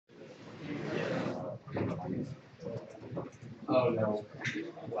Oh no.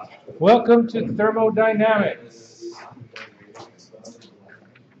 Welcome to Thermodynamics.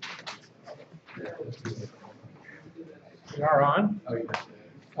 We are on.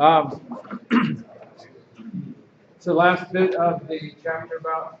 It's the last bit of the chapter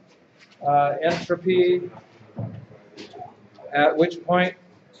about entropy, at which point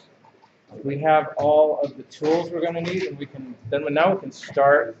we have all of the tools we're going to need, and now we can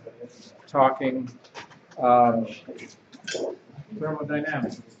start talking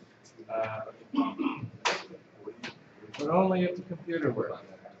thermodynamics. But only if the computer works.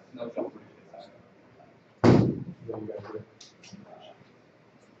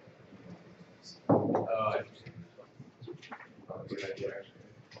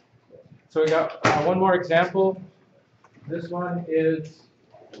 So we got one more example. This one is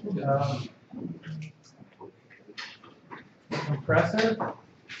compressor.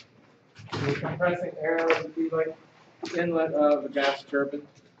 The compressing air would be like the inlet of a gas turbine.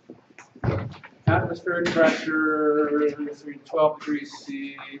 Atmospheric pressure is 12 degrees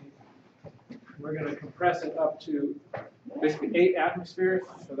C. We're going to compress it up to basically 8 atmospheres.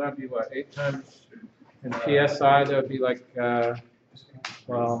 So that would be what, 8 times in PSI? That would be like,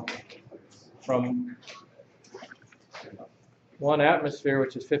 well, from 1 atmosphere,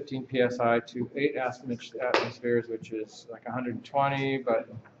 which is 15 PSI, to 8 atmospheres, which is like 120, but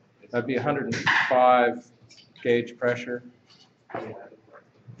that'd be 105 gauge pressure.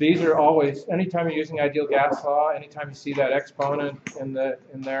 These are always, anytime you're using ideal gas law, anytime you see that exponent in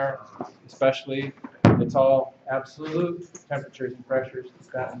there, especially, it's all absolute temperatures and pressures.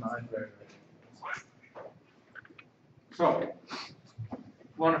 Keep that in mind. So,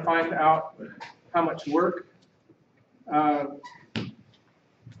 want to find out how much work,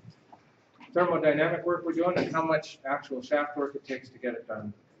 thermodynamic work we're doing, and how much actual shaft work it takes to get it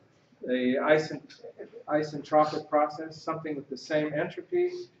done. The isentropic process, something with the same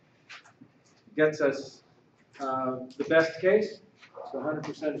entropy, gets us the best case, so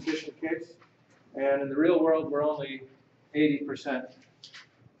 100% efficient case, and in the real world we're only 80%.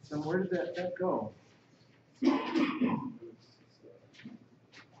 So where did that go?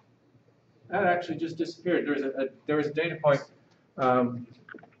 That actually just disappeared. There was a data point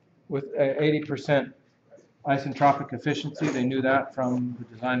with 80% isentropic efficiency. They knew that from the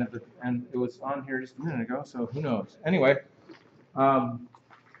design of and it was on here just a minute ago, so who knows. Anyway,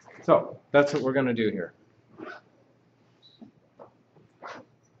 so that's what we're going to do here.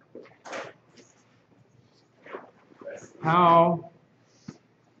 How,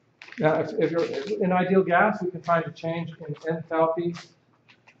 if you're in ideal gas, we can find a change in enthalpy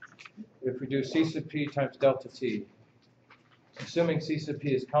if we do C sub P times delta T. Assuming C sub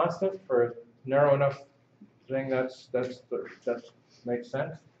P is constant for a narrow enough thing, that makes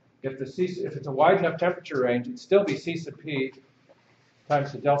sense. If it's a wide enough temperature range, it'd still be C sub P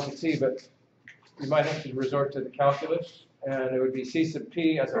times the delta T, but you might have to resort to the calculus, and it would be C sub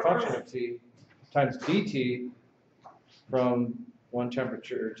P as a function of T times dt from one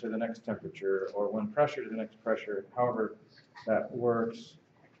temperature to the next temperature, or one pressure to the next pressure, however that works.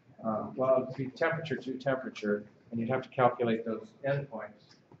 Well, it'd be temperature to temperature, and you'd have to calculate those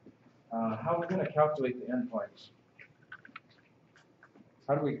endpoints. How are we going to calculate the endpoints?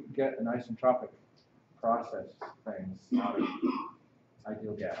 How do we get an isentropic process things out of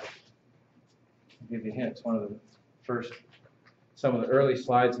ideal gas? I'll give you a hint. It's one of the first, some of the early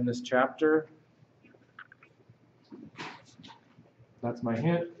slides in this chapter. That's my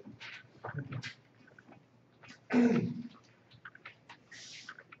hint.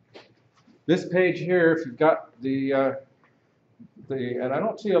 This page here, if you've got and I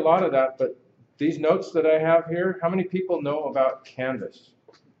don't see a lot of that, but these notes that I have here, how many people know about Canvas?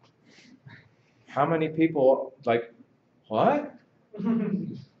 How many people, like, what?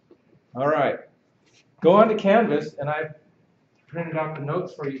 All right. Go on to Canvas, and I printed out the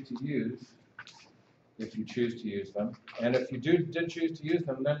notes for you to use, if you choose to use them. And if you did choose to use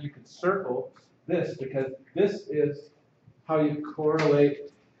them, then you could circle this, because this is how you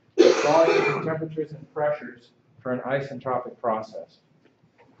correlate volumes and temperatures and pressures for an isentropic process.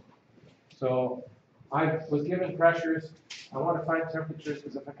 So I was given pressures. I want to find temperatures,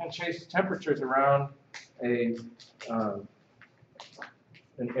 because if I can chase temperatures around a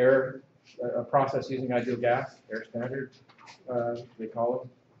process using ideal gas, air standard, they call it.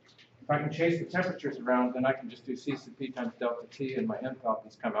 If I can chase the temperatures around, then I can just do C sub P times delta T, and my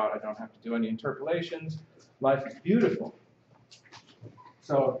enthalpies come out. I don't have to do any interpolations. Life is beautiful.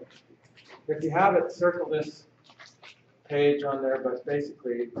 So if you have it, circle this page on there, but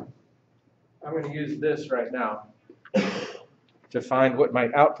basically I'm going to use this right now. to find what my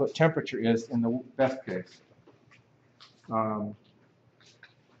output temperature is in the best case.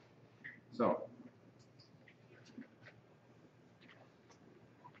 So.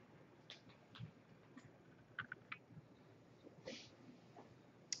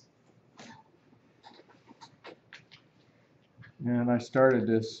 And I started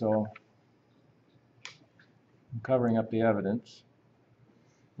this, so I'm covering up the evidence.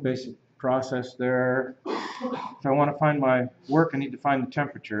 Basic process there. If I want to find my work, I need to find the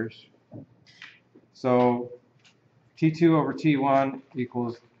temperatures. So T2 over T1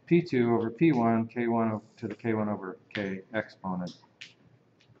 equals P2 over P1, K1 to the K1 over K exponent.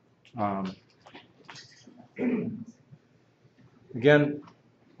 Again,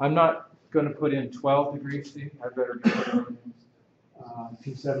 I'm not going to put in 12 degrees C. I better put in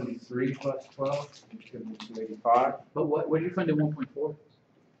P73 plus 12, which gives me 285. But where did you find the 1.4?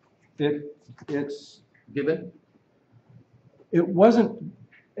 It's Given? It wasn't.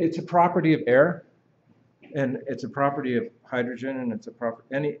 It's a property of air, and it's a property of hydrogen, and it's a property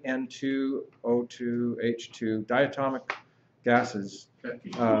any N2, O2, H2 diatomic gases.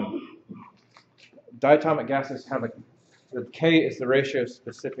 Diatomic gases have the K is the ratio of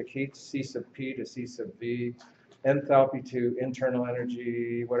specific heat, C sub P to C sub V, enthalpy to internal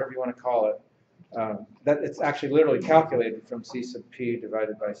energy, whatever you want to call it. That it's actually literally calculated from C sub P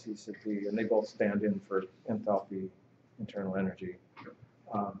divided by C sub V, and they both stand in for enthalpy, internal energy.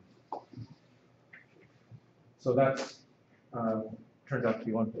 So that's turned out to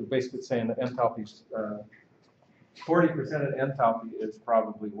be one. Basically saying that enthalpy, 40% of enthalpy is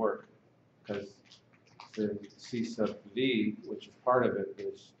probably work, because the C sub V, which is part of it,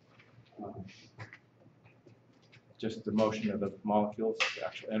 is just the motion of the molecules, the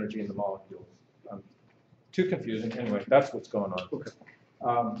actual energy in the molecules. Too confusing. Anyway, that's what's going on. Okay.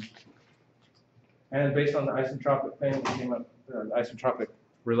 And based on the isentropic thing, we came up isentropic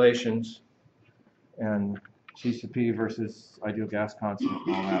relations and C sub P versus ideal gas constant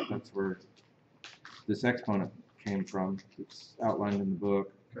and all that. That's where this exponent came from. It's outlined in the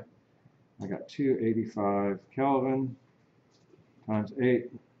book. Okay. I got 285 Kelvin times 8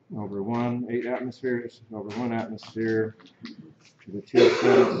 over 1, 8 atmospheres over 1 atmosphere to the 2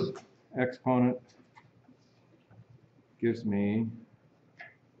 cents exponent gives me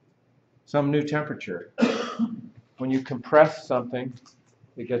some new temperature. When you compress something,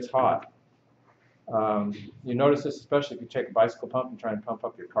 it gets hot. You notice this especially if you take a bicycle pump and try and pump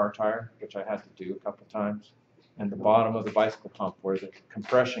up your car tire, which I had to do a couple times. And the bottom of the bicycle pump, where the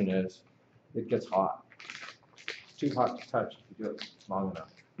compression is, it gets hot. It's too hot to touch if you do it long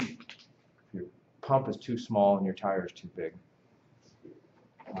enough. Your pump is too small and your tire is too big.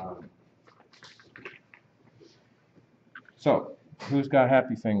 So, who's got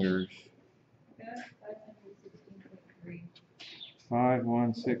happy fingers?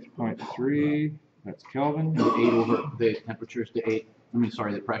 516.3. That's Kelvin. The 8 over the temperatures, the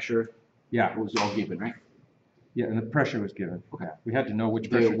pressure. Yeah. It was all given, right? Yeah, and the pressure was given. Okay. We had to know which The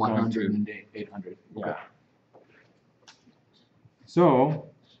pressure 100 going to. and 800. Yeah. Okay. So,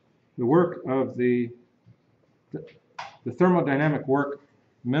 the work of the thermodynamic work,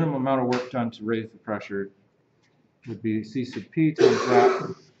 minimum amount of work done to raise the pressure would be C sub P times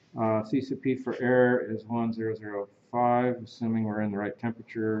that. C sub P for air is 1005, assuming we're in the right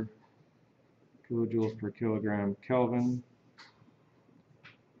temperature. Kilojoules per kilogram Kelvin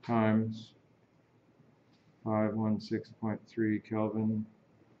times 516.3 Kelvin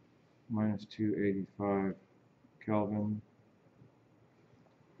minus 285 Kelvin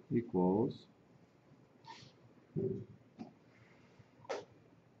equals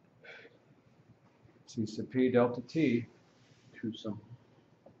C sub P delta T.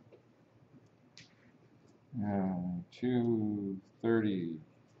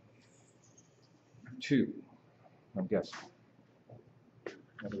 232, I'm guessing.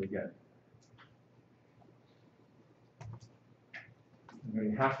 What do we get? I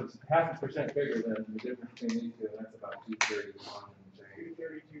mean, half a percent bigger than the difference between these two, and that's about 231.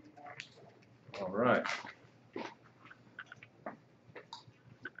 232 points. All right.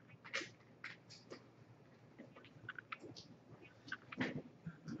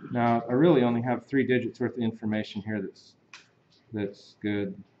 Now, I really only have 3 digits worth of information here that's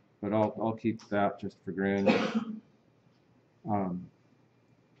good, but I'll keep that just for grin.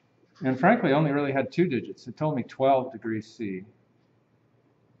 And frankly, I only really had 2 digits. It told me 12 degrees C.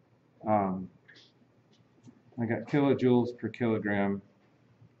 I got kilojoules per kilogram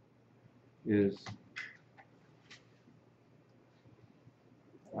is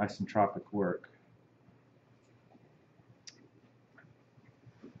isentropic work.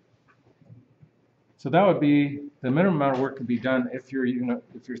 So that would be the minimum amount of work to be done if your unit,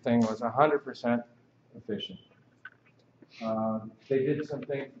 if your thing was 100% efficient. They did some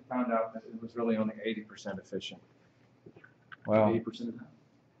things and found out that it was really only 80% efficient. Well, 80% of that.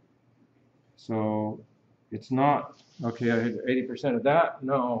 so it's not okay. I had 80% of that.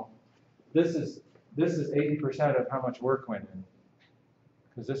 No, this is 80% of how much work went in,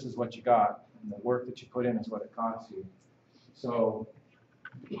 because this is what you got, and the work that you put in is what it costs you. So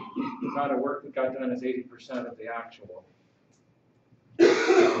the amount of work that got done is 80% of the actual.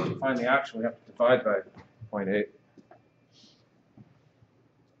 To find the actual, we have to divide by 0.8.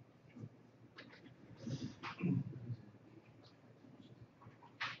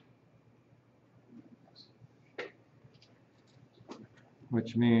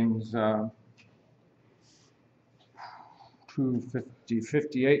 Which means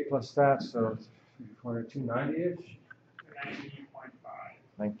 258 plus that, so 290-ish. 19.5.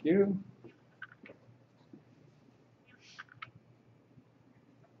 Thank you.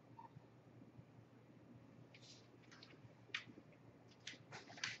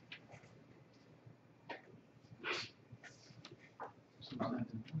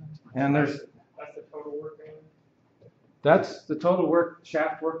 And That's the total work in? that's the total work,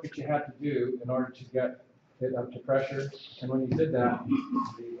 shaft work that you had to do in order to get it up to pressure. And when you did that,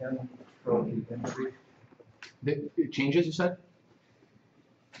 the entropy. It changes, you said?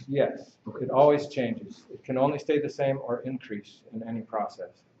 Yes, it always changes. It can only stay the same or increase in any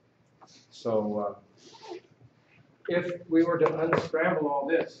process. So if we were to unscramble all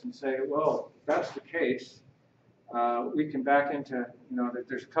this and say, well, if that's the case, we can back into, that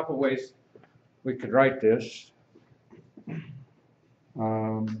there's a couple ways we could write this.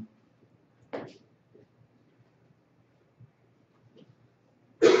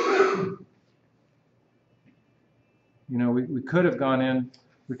 We could have gone in,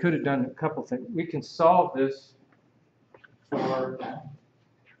 we could have done a couple things. We can solve this for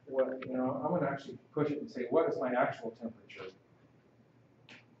what, I'm going to actually push it and say, what is my actual temperature?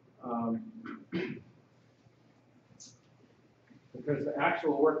 Because the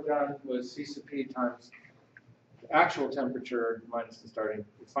actual work done was C sub P times the actual temperature minus the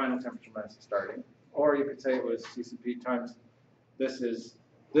final temperature minus the starting. Or you could say it was C sub P times this is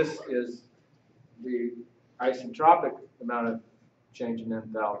the isentropic amount of change in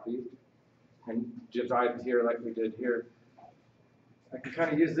enthalpy, and divide here like we did here. I can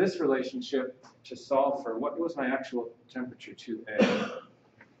kind of use this relationship to solve for what was my actual temperature 2A.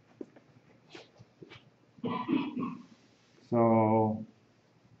 So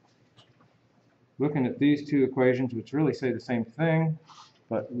looking at these two equations, which really say the same thing,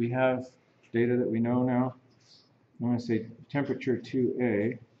 but we have data that we know now. I'm going to say temperature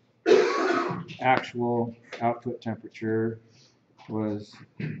 2A, actual output temperature was,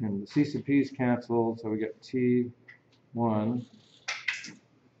 and the C sub P's canceled, so we get T1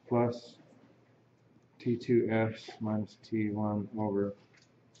 plus T2S minus T1 over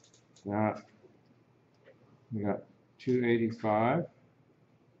that. We got 285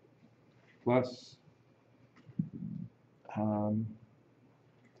 plus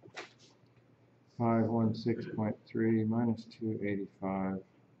 516.3 minus 285.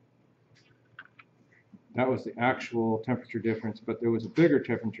 That was the actual temperature difference, but there was a bigger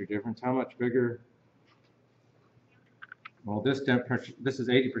temperature difference. How much bigger? Well, this temperature, this is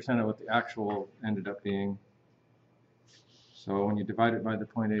 80% of what the actual ended up being. So when you divide it by the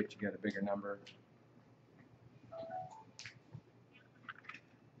 0.8, you get a bigger number.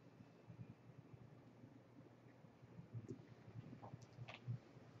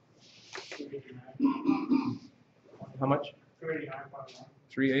 How much? 289.1.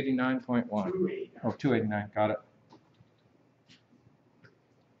 389.1. 289. Oh, 289, got it.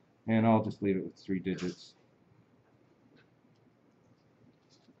 And I'll just leave it with 3 digits.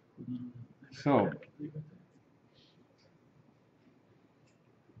 So,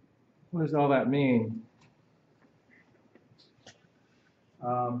 what does all that mean?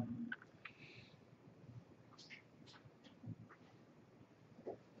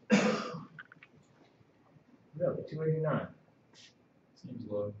 Really, 289. Seems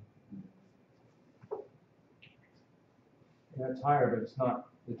low. Yeah, it's higher, but it's not.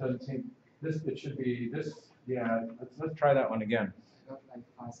 It doesn't seem. This. It should be this. Yeah. Let's try that one again. Got like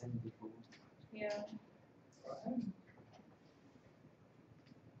 574. Yeah.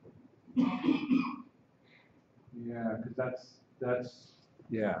 Yeah, because that's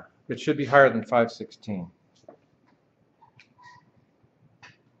yeah. It should be higher than 516.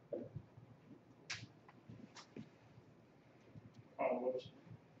 Oh, whoops.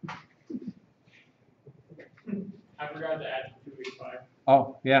 I forgot to add 285.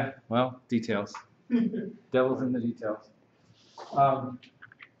 Oh yeah. Well, details. Devil's in the details.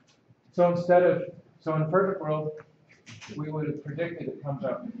 So in a perfect world, we would have predicted it comes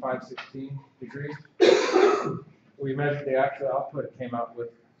out to 516 degrees. We measured the actual output, it came out with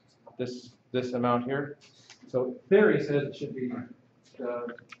this amount here. So theory says it should be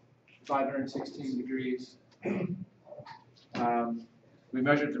 516 degrees. We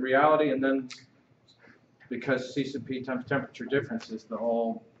measured the reality, and then because C sub P times temperature difference is the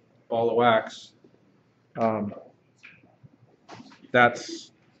whole ball of wax,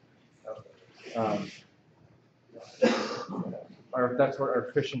 that's what our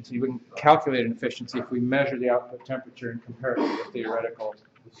efficiency, we can calculate an efficiency if we measure the output temperature and compare it to the theoretical.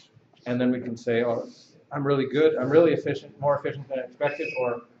 And then we can say, oh, I'm really good, I'm really efficient, more efficient than I expected,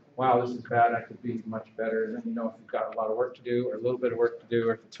 or wow, this is bad, I could be much better. And then you know if you've got a lot of work to do, or a little bit of work to do,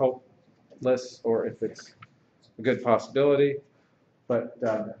 or if it's hopeless, or if it's a good possibility. But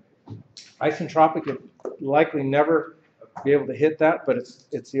isentropic would likely never be able to hit that, but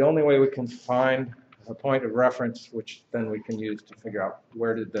it's the only way we can find a point of reference, which then we can use to figure out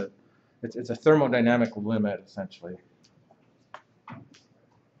where did it's a thermodynamic limit, essentially.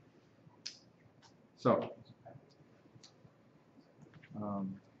 So,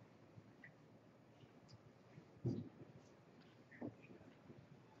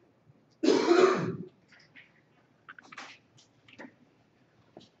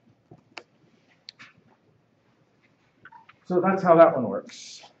 so that's how that one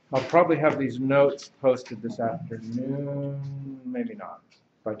works. I'll probably have these notes posted this afternoon, maybe not,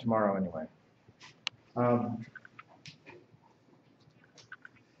 by tomorrow anyway.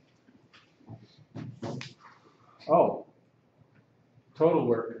 Oh, total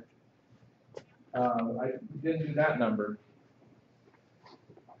work. I didn't do that number.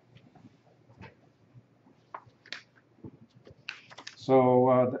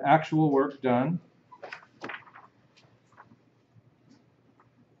 So the actual work done,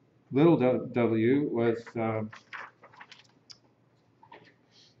 little w was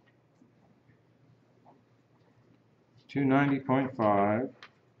 290.5,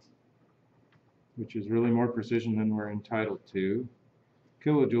 which is really more precision than we're entitled to,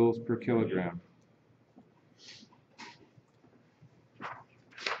 kilojoules per kilogram.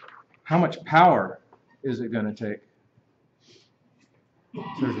 How much power is it going to take? So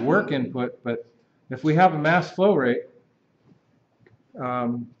there's work input, but if we have a mass flow rate,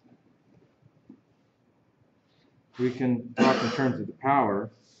 we can talk in terms of the power.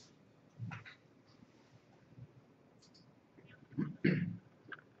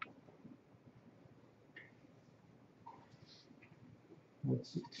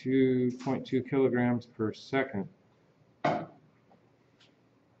 That's 2.2 kilograms per second.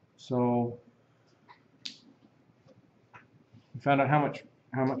 So we found out how much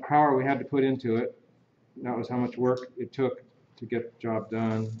power we had to put into it. That was how much work it took to get the job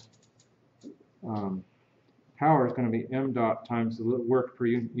done. Power is going to be m dot times the work per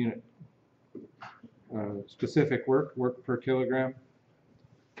unit, specific work per kilogram.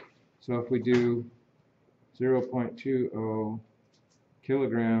 So if we do 0.20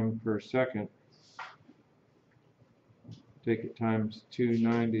 kilogram per second, take it times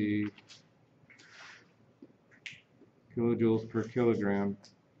 290 kilojoules per kilogram,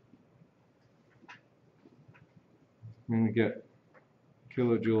 I'm going to get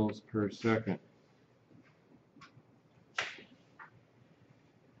kilojoules per second.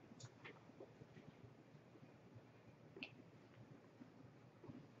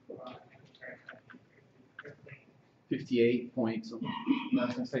 $58 point something. I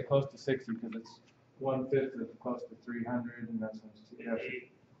was going to say close to 60 because it's 1/5 of close to 300, and that's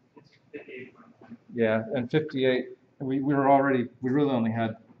It's 58. yeah, and 58. We really only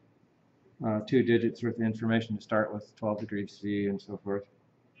had 2 digits worth of information to start with, 12 degrees C and so forth.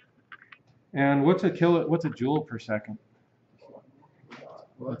 And what's a joule per second?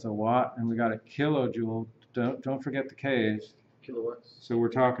 What's a watt? And we got a kilojoule. Don't forget the K's. Kilowatts. So we're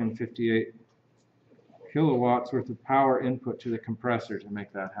talking 58 kilowatts worth of power input to the compressor to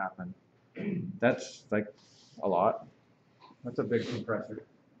make that happen. That's like a lot. That's a big compressor.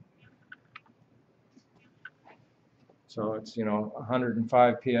 So it's,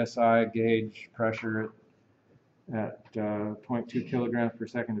 105 psi gauge pressure at 0.2 kilograms per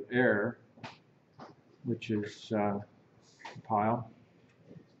second of air, which is a pile.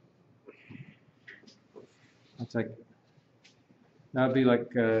 That's like, that would be like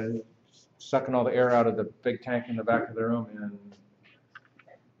sucking all the air out of the big tank in the back of the room in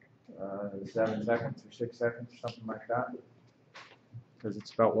 7 seconds or 6 seconds, something like that. Because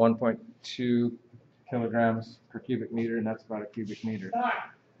it's about 1.2 kilograms per cubic meter, and that's about a cubic meter.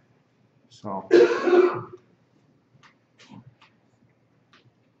 So,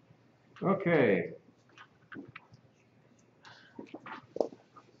 okay.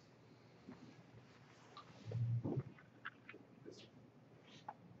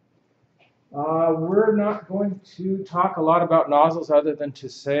 We're not going to talk a lot about nozzles other than to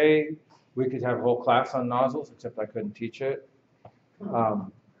say we could have a whole class on nozzles, except I couldn't teach it.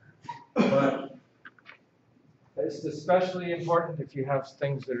 But it's especially important if you have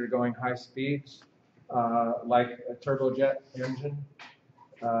things that are going high speeds, like a turbojet engine,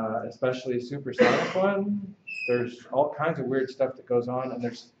 especially a supersonic one. There's all kinds of weird stuff that goes on, and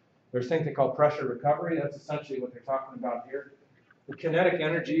there's things they call pressure recovery. That's essentially what they're talking about here. The kinetic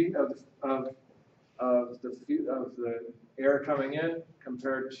energy of the air coming in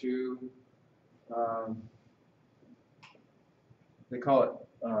compared to, they call it,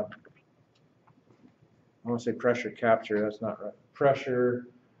 I want to say pressure capture, that's not right. Pressure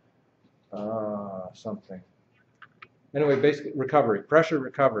something. Anyway, basically recovery, pressure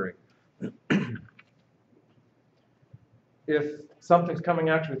recovery. If something's coming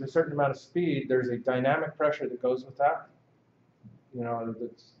at you with a certain amount of speed, there's a dynamic pressure that goes with that. You know,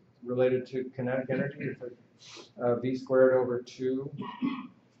 that's related to kinetic energy. It's V squared over 2.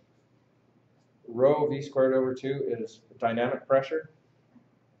 Rho V squared over 2 is dynamic pressure.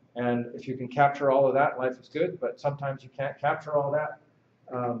 And if you can capture all of that, life is good. But sometimes you can't capture all that.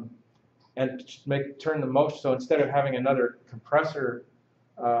 And turn the motion. So instead of having another compressor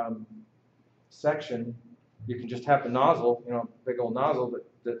section, you can just have the nozzle, you know, big old nozzle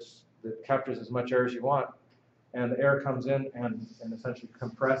that captures as much air as you want. And the air comes in and essentially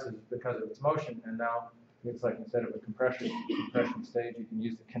compresses because of its motion. And now it's like instead of a compression stage, you can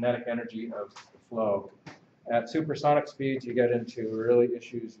use the kinetic energy of the flow. At supersonic speeds, you get into really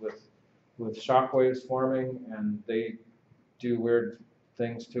issues with shock waves forming, and they do weird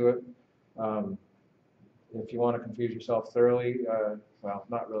things to it. If you want to confuse yourself thoroughly, well,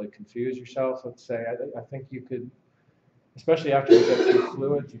 not really confuse yourself, let's say, I think you could, especially after you get through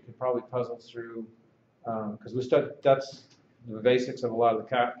fluids, you could probably puzzle through, because that's the basics of a lot of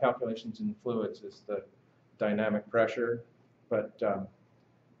the calculations in fluids is the dynamic pressure. But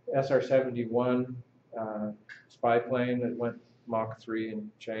SR-71 spy plane that went Mach 3 and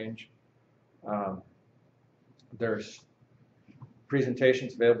change, there's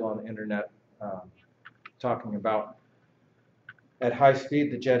presentations available on the internet talking about at high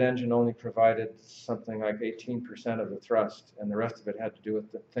speed the jet engine only provided something like 18% of the thrust, and the rest of it had to do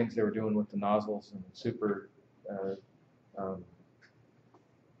with the things they were doing with the nozzles and super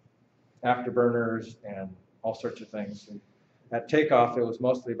afterburners and all sorts of things. And at takeoff it was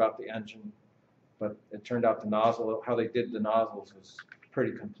mostly about the engine, but it turned out the nozzle, how they did the nozzles was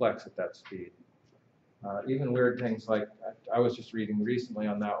pretty complex at that speed. Even weird things like, I was just reading recently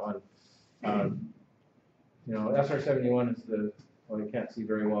on that one, you know, SR-71 is well, you can't see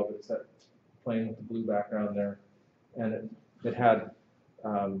very well, but it's that plane with the blue background there. And it had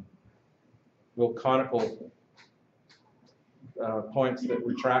little conical points that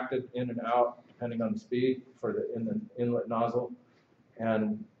retracted in and out depending on the speed in the inlet nozzle.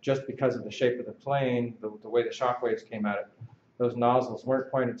 And just because of the shape of the plane, the way the shock waves came at it, those nozzles weren't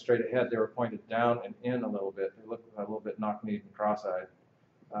pointed straight ahead, they were pointed down and in a little bit. They looked a little bit knock-kneed and cross-eyed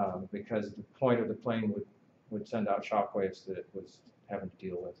because the point of the plane would send out shock waves that it was having to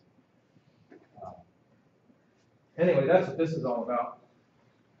deal with. Anyway, that's what this is all about.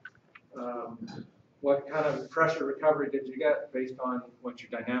 What kind of pressure recovery did you get based on what your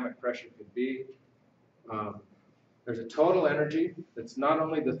dynamic pressure could be? There's a total energy that's not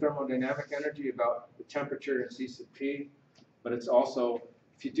only the thermodynamic energy about the temperature and C sub P, but it's also,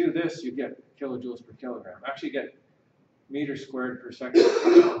 if you do this, you get kilojoules per kilogram. Actually, you get meters squared per second.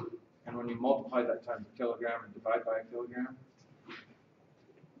 And when you multiply that times a kilogram and divide by a kilogram,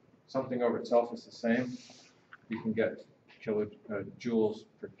 something over itself is the same. You can get joules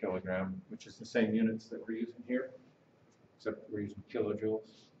per kilogram, which is the same units that we're using here, except we're using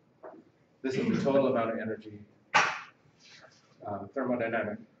kilojoules. This is the total amount of energy,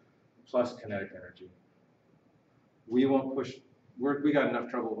 thermodynamic plus kinetic energy. We won't push, we got enough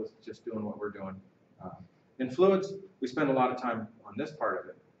trouble with just doing what we're doing. In fluids, we spend a lot of time on this part of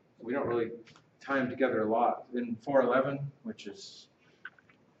it. We don't really tie them together a lot. In 411, which is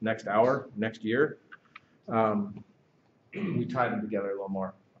next hour, next year, we tie them together a little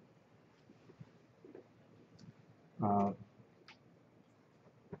more.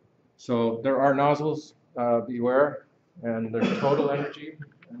 So there are nozzles, beware, and there's total energy,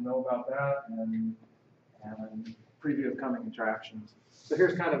 and know about that, and preview of coming interactions. So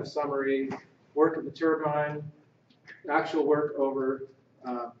here's kind of a summary. Work of the turbine, actual work over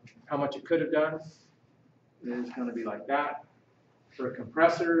how much it could have done is going to be like that. For a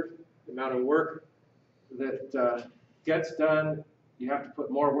compressor, the amount of work that gets done, you have to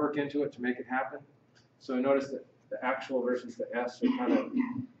put more work into it to make it happen. So notice that the actual versus the S are kind of,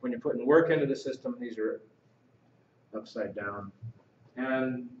 when you're putting work into the system, these are upside down.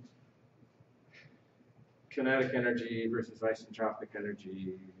 And kinetic energy versus isentropic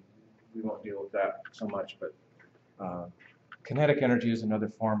energy, we won't deal with that so much, but kinetic energy is another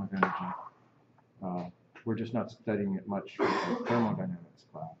form of energy. We're just not studying it much in thermodynamics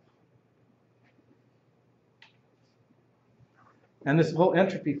class. And this whole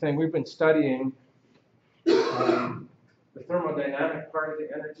entropy thing, we've been studying the thermodynamic part of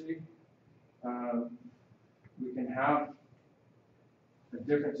the energy. We can have a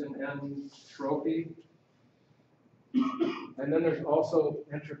difference in entropy. And then there's also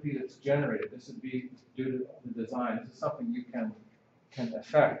entropy that's generated. This would be due to the design. This is something you can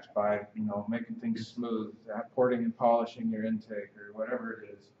affect by, making things smooth, porting and polishing your intake or whatever it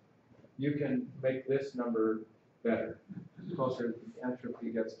is. You can make this number better. The closer the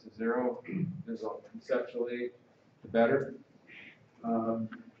entropy gets to zero, conceptually, the better. The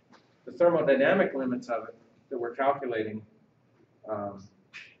thermodynamic limits of it that we're calculating from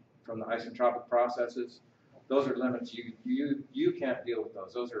the isentropic processes, those are limits you can't deal with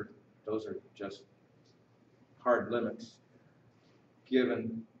those. Those are just hard limits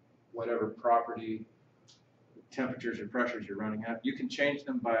given whatever property, temperatures or pressures you're running at. You can change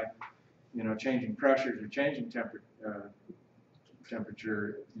them by changing pressures or changing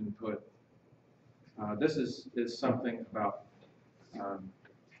temperature input. This is something about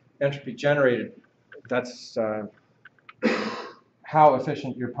entropy generated. That's how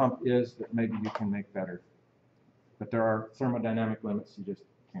efficient your pump is that maybe you can make better. But there are thermodynamic limits you just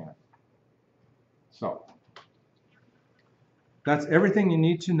can't. So that's everything you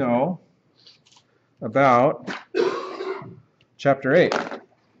need to know about Chapter 8. Question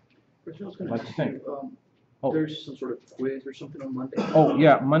I was going What do you think? Oh. There's some sort of quiz or something on Monday. Oh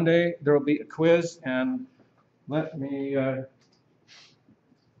yeah, Monday there will be a quiz, and let me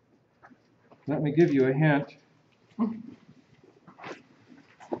give you a hint.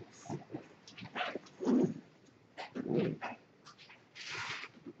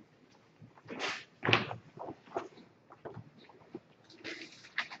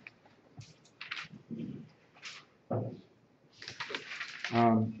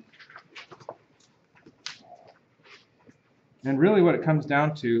 And really what it comes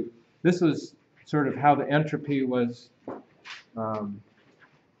down to, this was sort of how the entropy was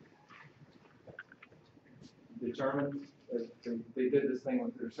determined. They did this thing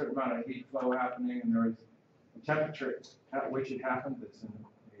with a certain amount of heat flow happening, and there was a temperature at which it happened that's an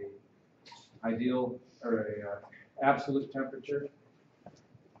ideal or a absolute temperature.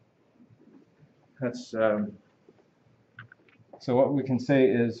 That's so what we can say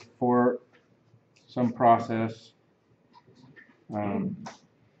is for some process,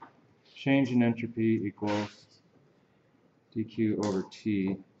 change in entropy equals dq over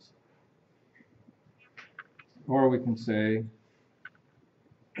T. Or we can say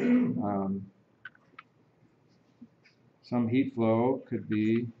some heat flow could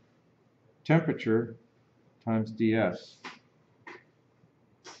be temperature times ds.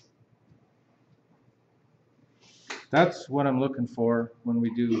 That's what I'm looking for when we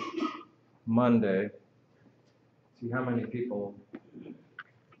do Monday. See how many people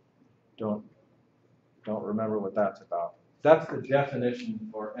don't remember what that's about. That's the definition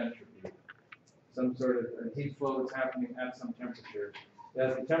for entropy. Some sort of a heat flow that's happening at some temperature.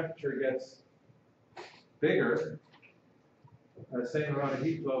 As the temperature gets bigger, the same amount of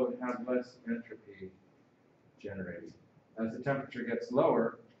heat flow would have less entropy generated. As the temperature gets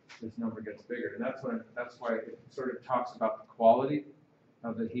lower, this number gets bigger, and that's why it sort of talks about the quality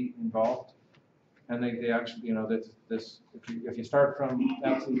of the heat involved. And they actually, if you start from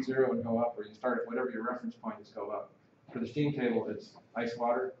absolute zero and go up, or you start at whatever your reference point is, go up. For the steam table, it's ice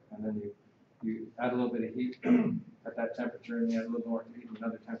water, and then you add a little bit of heat at that temperature, and you add a little more heat at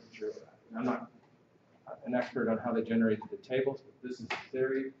another temperature. I'm not an expert on how they generated the tables, but this is the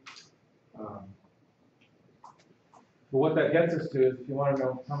theory. But what that gets us to is, if you want to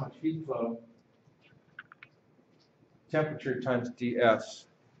know how much heat flow, temperature times ds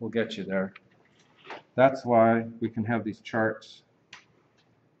will get you there. That's why we can have these charts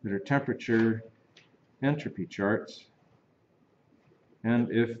that are temperature entropy charts. And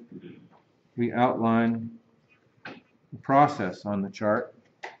if we outline the process on the chart,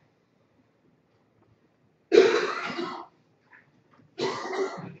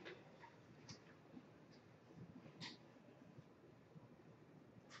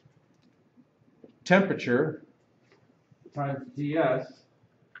 temperature times ds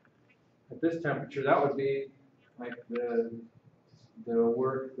at this temperature, that would be like the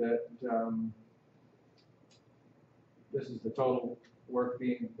work that, this is the total work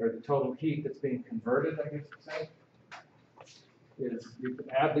being, or the total heat that's being converted, I guess to say, is you can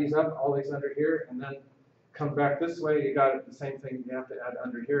add these up, all these under here, and then come back this way, you got it, the same thing you have to add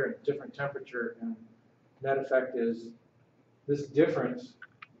under here at a different temperature, and net effect is this difference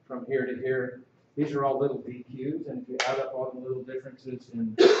from here to here. These are all little dQs, and if you add up all the little differences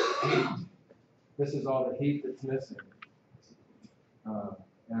in heat, this is all the heat that's missing.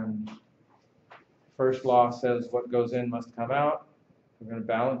 And first law says what goes in must come out. We're going to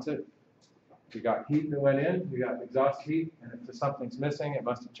balance it. We got heat that went in, we got exhaust heat, and if something's missing, it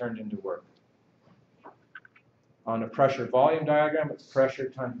must have turned into work. On a pressure volume diagram, it's pressure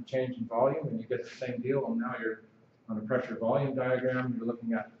times the change in volume, and you get the same deal. Well, now you're on a pressure volume diagram, you're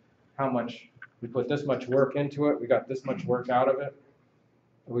looking at how much, we put this much work into it, we got this much work out of it.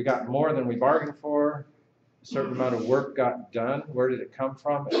 We got more than we bargained for. A certain amount of work got done. Where did it come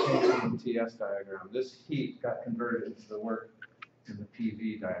from? It came from the TS diagram. This heat got converted into the work in the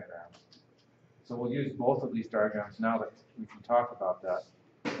PV diagram. So we'll use both of these diagrams now that we can talk about that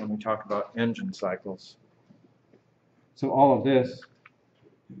when we talk about engine cycles. So all of this,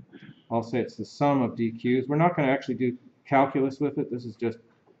 I'll say it's the sum of dQs. We're not going to actually do calculus with it. This is just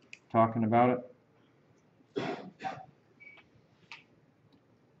talking about it.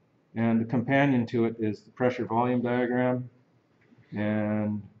 And the companion to it is the pressure volume diagram.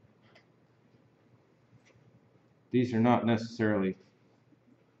 And these are not necessarily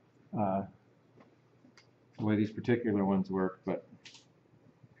the way these particular ones work, but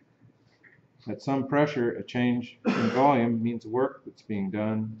at some pressure, a change in volume means work that's being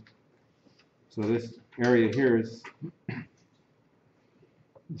done. So this area here is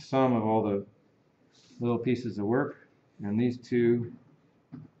the sum of all the little pieces of work, and these two,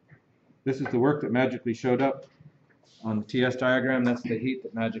 this is the work that magically showed up on the TS diagram. That's the heat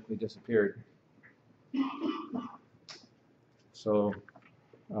that magically disappeared. So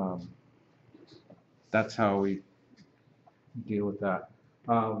that's how we deal with that.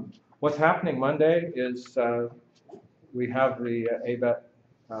 What's happening Monday is we have the ABET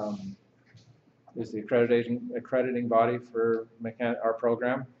is the accrediting body for our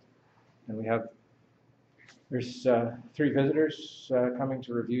program, and we have there's 3 visitors coming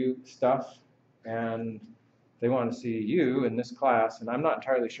to review stuff, and they want to see you in this class, and I'm not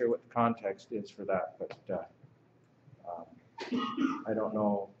entirely sure what the context is for that, but I don't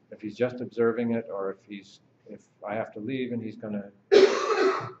know if he's just observing it or if I have to leave and he's going to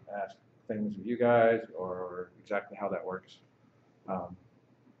ask things of you guys or exactly how that works.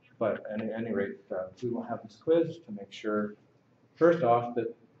 But at any rate, we will have this quiz to make sure, first off,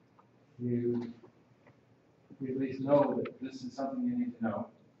 that you at least know that this is something you need to know,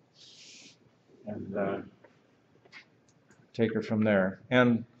 and take her from there.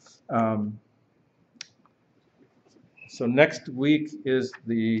 And so next week is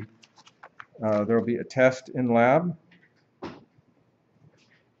there will be a test in lab,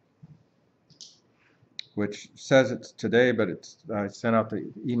 which says it's today, but I sent out the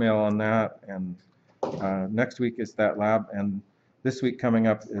email on that, and next week is that lab, and this week coming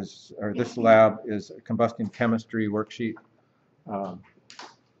up is, or this lab is a combustion chemistry worksheet.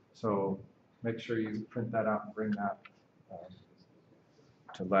 So make sure you print that out and bring that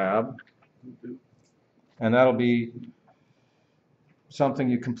to lab. And that'll be something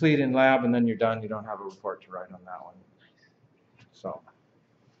you complete in lab, and then you're done. You don't have a report to write on that one. So,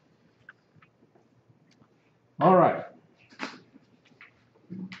 all right.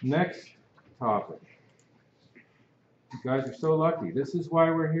 Next topic. You guys are so lucky. This is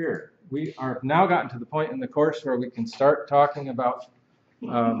why we're here. We are now gotten to the point in the course where we can start talking about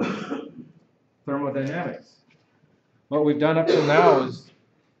thermodynamics. What we've done up to now is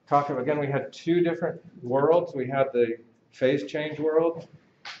talk about, again, we had 2 different worlds. We had the phase change world,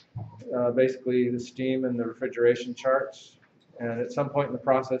 basically the steam and the refrigeration charts. And at some point in the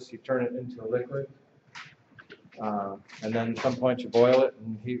process, you turn it into a liquid. And then at some point you boil it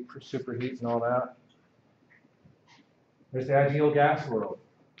and superheat and all that. There's the ideal gas world,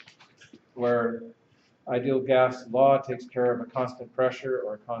 where ideal gas law takes care of a constant pressure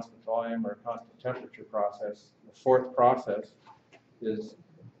or a constant volume or a constant temperature process. The 4th process is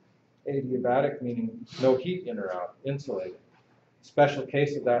adiabatic, meaning no heat in or out, insulated. Special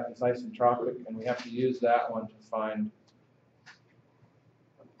case of that is isentropic, and we have to use that one to find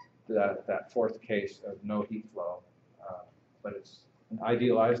that 4th case of no heat flow. But it's an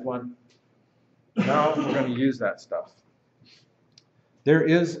idealized one. Now we're going to use that stuff. There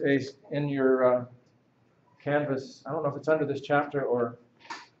is in your Canvas, I don't know if it's under this chapter or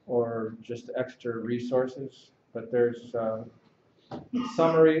just extra resources, but there's a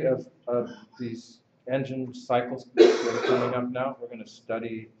summary of these engine cycles that are coming up now. We're going to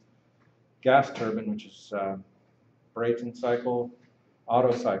study gas turbine, which is Brayton cycle,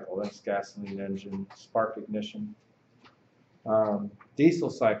 Otto cycle, that's gasoline engine, spark ignition, diesel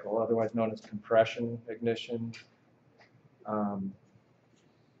cycle, otherwise known as compression ignition,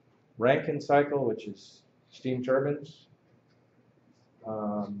 Rankine cycle, which is steam turbines.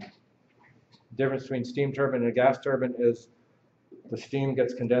 Difference between steam turbine and a gas turbine is the steam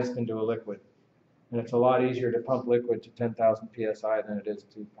gets condensed into a liquid. And it's a lot easier to pump liquid to 10,000 psi than it is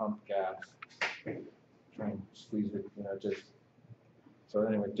to pump gas. Try and squeeze it, just. So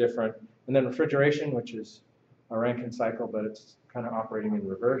anyway, different. And then refrigeration, which is a Rankine cycle, but it's kind of operating in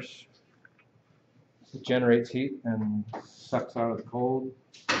reverse. It generates heat and sucks out of the cold.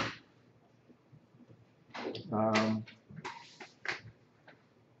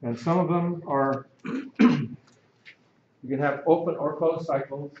 And some of them are, you can have open or closed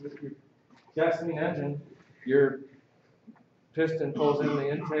cycles. With your gasoline engine, your piston pulls in the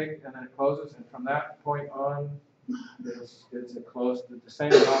intake and then it closes, and from that point on, it's a closed, the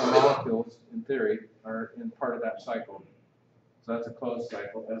same amount of molecules, in theory, are in part of that cycle. So that's a closed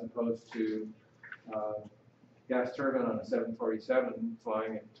cycle, as opposed to gas turbine on a 747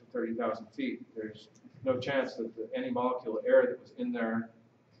 flying at 30,000 feet. There's no chance that any molecule of air that was in there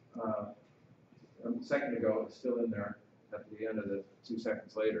a second ago is still in there at the end of the 2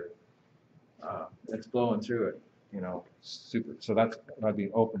 seconds later. It's blowing through it, super. So that'd be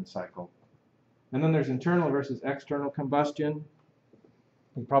an open cycle. And then there's internal versus external combustion.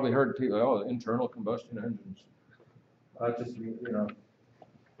 You've probably heard people, oh, internal combustion engines. Just,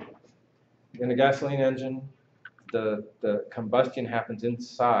 in a gasoline engine, the combustion happens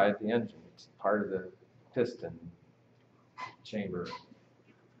inside the engine. It's part of the piston chamber.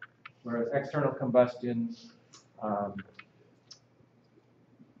 Whereas external combustion,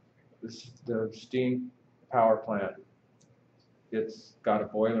 the steam power plant, it's got a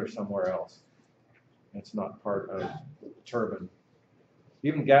boiler somewhere else. It's not part of the turbine.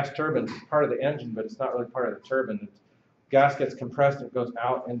 Even gas turbines, it's part of the engine, but it's not really part of the turbine. Gas gets compressed, it goes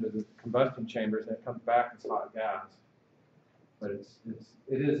out into the combustion chambers, and it comes back as hot gas. But it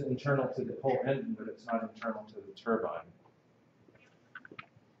is internal to the whole engine, but it's not internal to the turbine.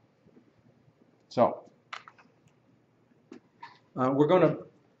 So we're going to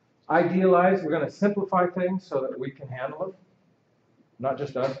idealize, we're going to simplify things so that we can handle them. Not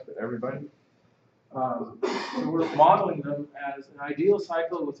just us, but everybody. So we're modeling them as an ideal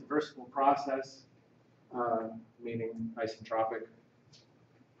cycle with a reversible process, meaning isentropic.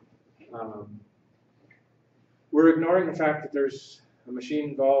 We're ignoring the fact that there's a machine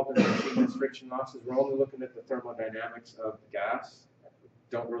involved and the machine has friction losses. We're only looking at the thermodynamics of the gas. We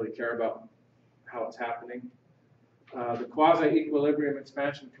don't really care about how it's happening. The quasi-equilibrium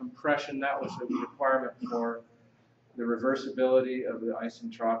expansion compression, that was a requirement for the reversibility of the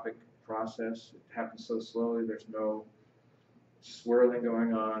isentropic process. It happens so slowly, there's no swirling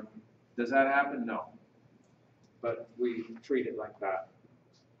going on. Does that happen? No. But we treat it like that.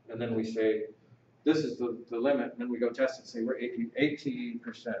 And then we say, this is the limit, and then we go test it and say we're 18%,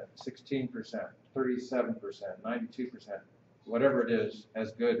 16%, 37%, 92%, whatever it is,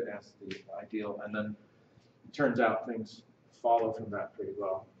 as good as the ideal. And then it turns out things follow from that pretty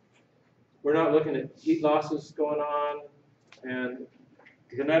well. We're not looking at heat losses going on, and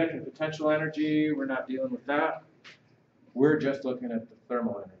kinetic and potential energy, we're not dealing with that. We're just looking at the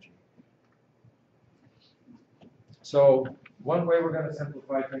thermal energy. So one way we're going to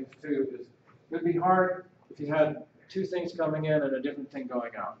simplify things too is it would be hard if you had two things coming in and a different thing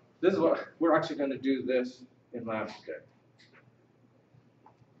going out. This is what we're actually going to do this in lab today.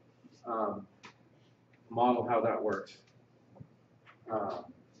 Model how that works.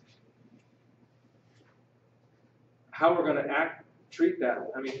 How we're going to treat that.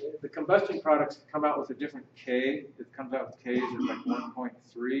 I mean, the combustion products come out with a different K. It comes out with Ks of like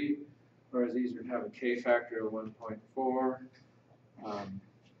 1.3, whereas these would have a K factor of 1.4.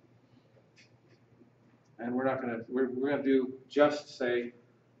 And we're not going to, we're going to do just say,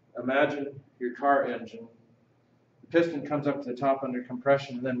 imagine your car engine. The piston comes up to the top under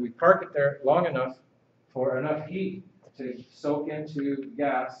compression, and then we park it there long enough for enough heat to soak into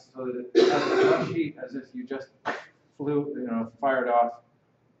gas so that it has as much heat as if you just fired off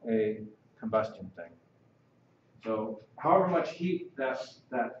a combustion thing. So however much heat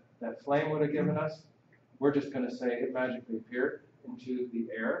that flame would have given us, we're just going to say it magically appeared into the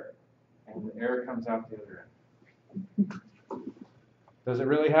air, and the air comes out the other end. Does it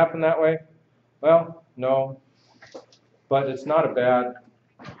really happen that way? Well, No, but it's not a bad,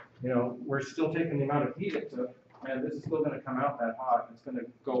 we're still taking the amount of heat it took, and this is still going to come out that hot. It's going to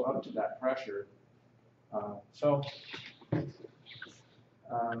go up to that pressure.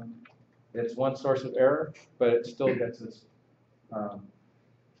 It's one source of error, but it still gets us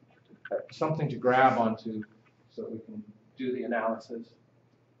something to grab onto so that we can do the analysis.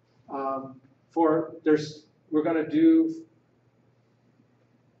 We're going to do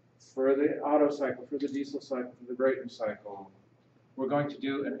for the Otto cycle, for the diesel cycle, for the Brayton cycle, we're going to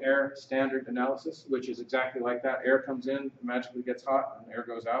do an air standard analysis, which is exactly like that. Air comes in, magically gets hot, and air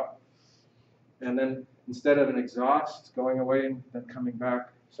goes out. And then instead of an exhaust going away and then coming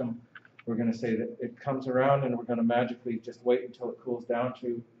back, we're going to say that it comes around and we're going to magically just wait until it cools down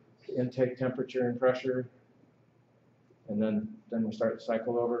to intake temperature and pressure, and then we start the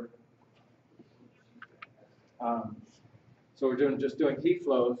cycle over. So we're just doing heat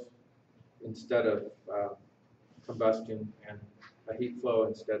flows instead of combustion, and a heat flow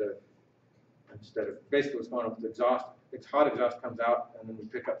instead of basically what's going on with the exhaust. It's hot exhaust comes out, and then we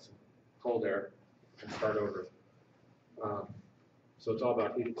pick up some cold air and start over. So it's all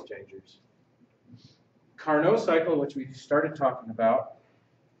about heat exchangers. Carnot cycle, which we started talking about,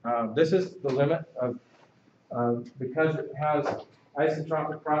 this is the limit of, because it has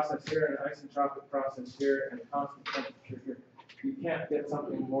isentropic process here and isentropic process here and constant temperature here, you can't get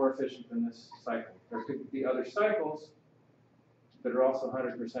something more efficient than this cycle. There could be other cycles that are also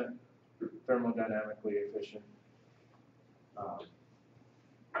 100% thermodynamically efficient.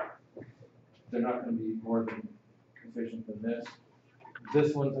 They're not going to be more than efficient than this.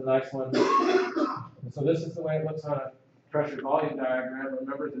 This one's a nice one. And so this is the way it looks on a pressure volume diagram.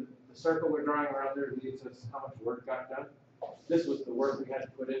 Remember, the circle we're drawing around there leads us how much work got done. This was the work we had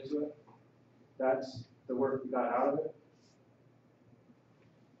to put into it. That's the work we got out of it.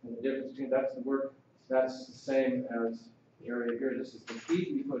 And the difference between that's the work, that's the same as the area here. This is the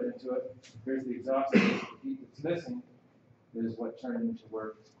heat we put into it. Here's the exhaust. The heat that's missing is what turned into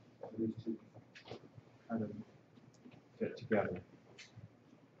work. These two kind of fit together.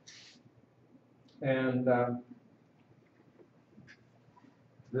 And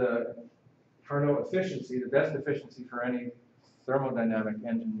the Carnot efficiency, the best efficiency for any thermodynamic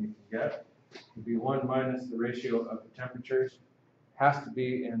engine you can get, would be 1 minus the ratio of the temperatures. Has to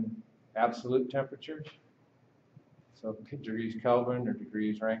be in absolute temperatures. So degrees Kelvin or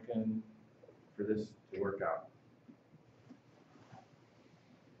degrees Rankine for this to work out.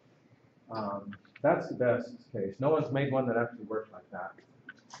 That's the best case. No one's made one that actually works like that.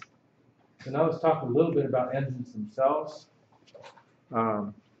 So now let's talk a little bit about engines themselves.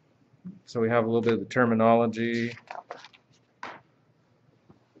 So we have a little bit of the terminology.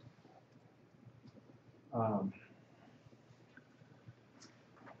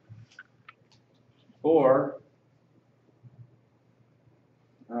 Or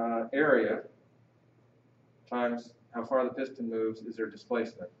area times how far the piston moves is their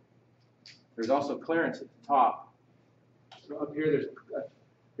displacement. There's also clearance at the top. So up here,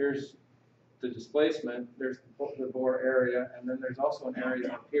 here's the displacement, there's the bore area, and then there's also an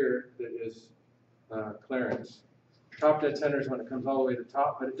area up here that is clearance. Top dead center is when it comes all the way to the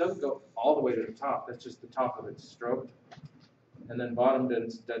top, but it doesn't go all the way to the top. That's just the top of its stroke. And then bottom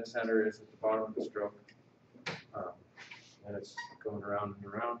dead center is at the bottom of the stroke. And it's going around and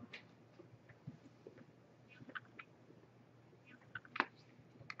around.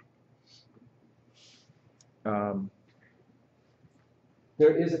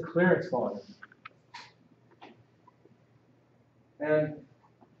 There is a clearance volume. And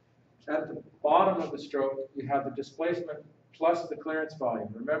at the bottom of the stroke, you have the displacement plus the clearance volume.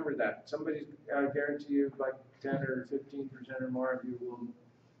 Remember that. Somebody's, I guarantee you, like 10 or 15% or more of you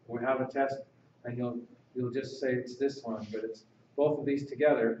will have a test, and you'll just say it's this one, but it's both of these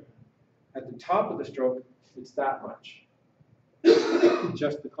together. At the top of the stroke, it's that much.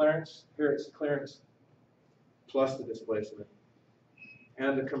 Just the clearance. Here it's clearance plus the displacement.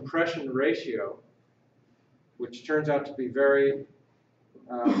 And the compression ratio, which turns out to be very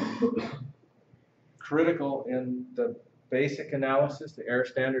critical in the basic analysis, the air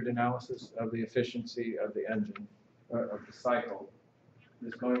standard analysis of the efficiency of the engine, of the cycle,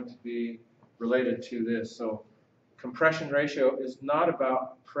 is going to be related to this. So compression ratio is not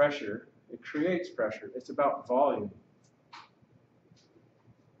about pressure. It creates pressure. It's about volume.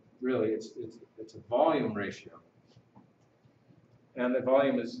 Really, it's a volume ratio. And the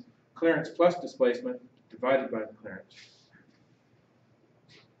volume is clearance plus displacement divided by the clearance.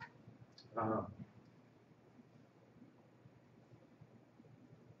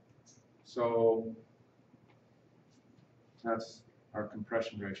 So that's our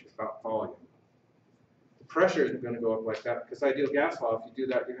compression ratio, about volume. pressure isn't going to go up like that, because ideal gas law, if you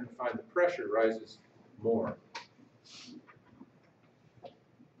do that, you're going to find the pressure rises more.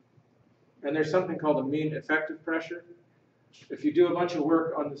 And there's something called a mean effective pressure. If you do a bunch of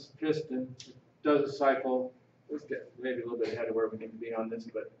work on this piston, it does a cycle. Let's get maybe a little bit ahead of where we need to be on this,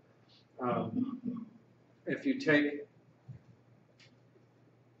 but if you take,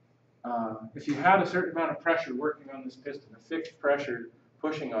 if you had a certain amount of pressure working on this piston, a fixed pressure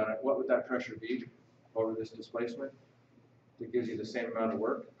pushing on it, what would that pressure be over this displacement? It gives you the same amount of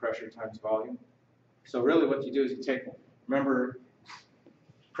work, pressure times volume. So really what you do is you take, remember,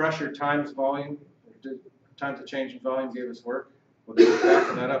 pressure times volume, times the change in volume gave us work. We'll just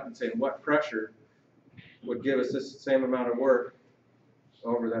back that up and say what pressure would give us this same amount of work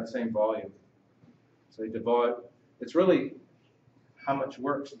over that same volume. So you divide, it's really how much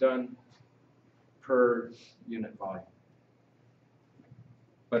work's done per unit volume.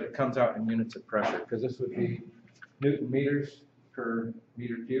 But it comes out in units of pressure, because this would be Newton meters per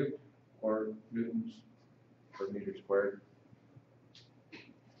meter cubed, or newtons per meter squared.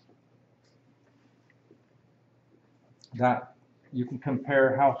 That, you can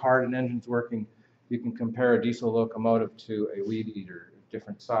compare how hard an engine's working. You can compare a diesel locomotive to a weed eater of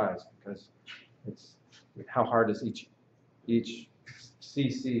different size, because it's how hard is each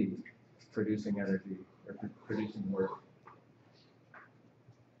cc producing energy or producing work.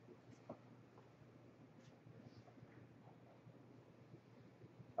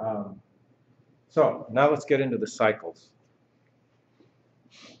 So now let's get into the cycles.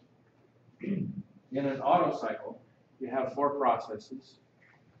 In an Otto cycle, you have 4 processes.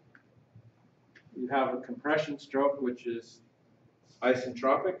 You have a compression stroke, which is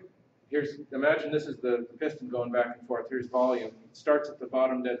isentropic. Imagine this is the piston going back and forth. Here's volume. It starts at the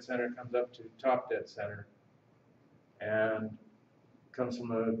bottom dead center, comes up to top dead center, and comes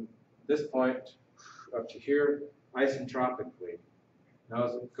from this point up to here isentropically. Now,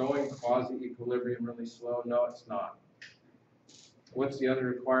 is it going quasi-equilibrium really slow? No, it's not. What's the other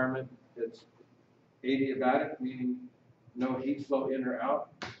requirement? It's adiabatic, meaning no heat flow in or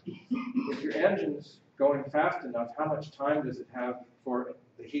out. If your engine's going fast enough, how much time does it have for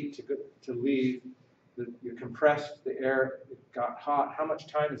the heat to leave? You compressed the air, it got hot. How much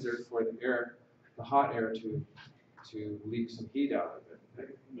time is there for the hot air to leak some heat out of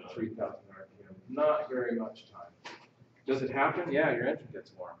it at 3,000 RPM? Not very much time. Does it happen? Yeah, your engine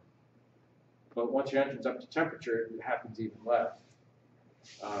gets warm. But once your engine's up to temperature, it happens even less.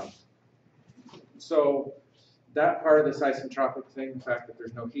 So that part of this isentropic thing, the fact that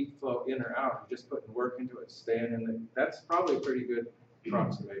there's no heat flow in or out, you're just putting work into it, staying in it, that's probably a pretty good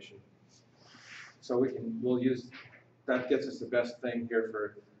approximation. So we'll use, that gets us the best thing here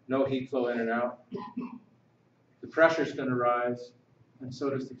for no heat flow in and out. The pressure's going to rise, and so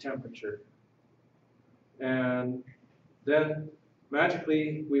does the temperature. And then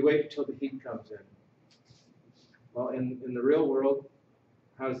magically we wait until the heat comes in. Well, in the real world,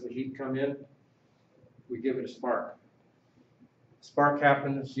 how does the heat come in? We give it a spark. Spark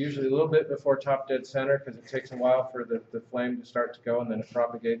happens usually a little bit before top dead center, because it takes a while for the flame to start to go, and then it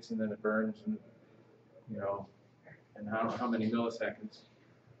propagates, and then it burns, and and how many milliseconds.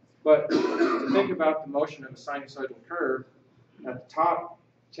 But to think about the motion of a sinusoidal curve, at the top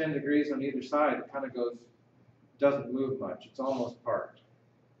 10 degrees on either side, it kind of doesn't move much. It's almost parked.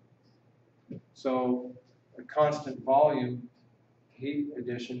 So a constant volume heat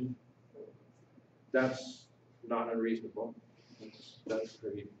addition, that's not unreasonable. That's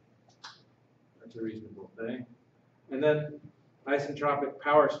a reasonable thing. And then isentropic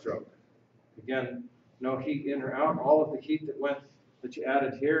power stroke. Again, no heat in or out. All of the heat that you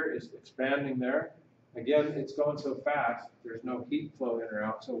added here is expanding there. Again, it's going so fast, there's no heat flow in or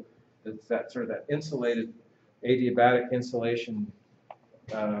out. So it's that sort of that insulated adiabatic insulation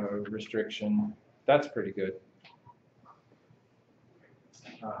restriction. That's pretty good.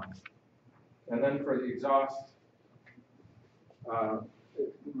 And then for the exhaust,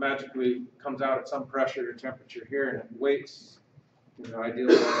 it magically comes out at some pressure or temperature here, and it waits.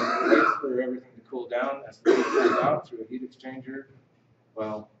 Ideally, it waits for everything to cool down as the heat comes out through a heat exchanger.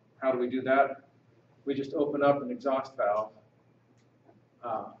 Well, how do we do that? We just open up an exhaust valve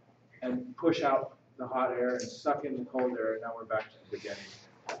and push out the hot air and suck in the cold air, and now we're back to the beginning.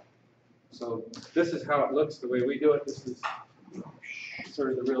 So this is how it looks the way we do it. This is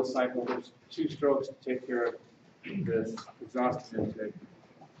sort of the real cycle. There's 2 strokes to take care of this exhaust intake.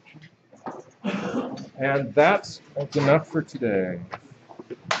 And that's enough for today.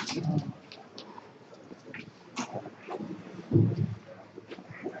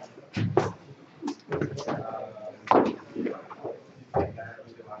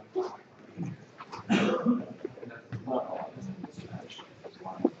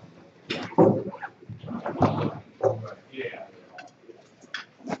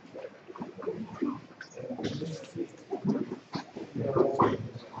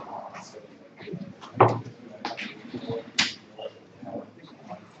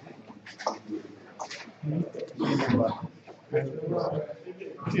 Here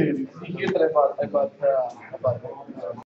that I bought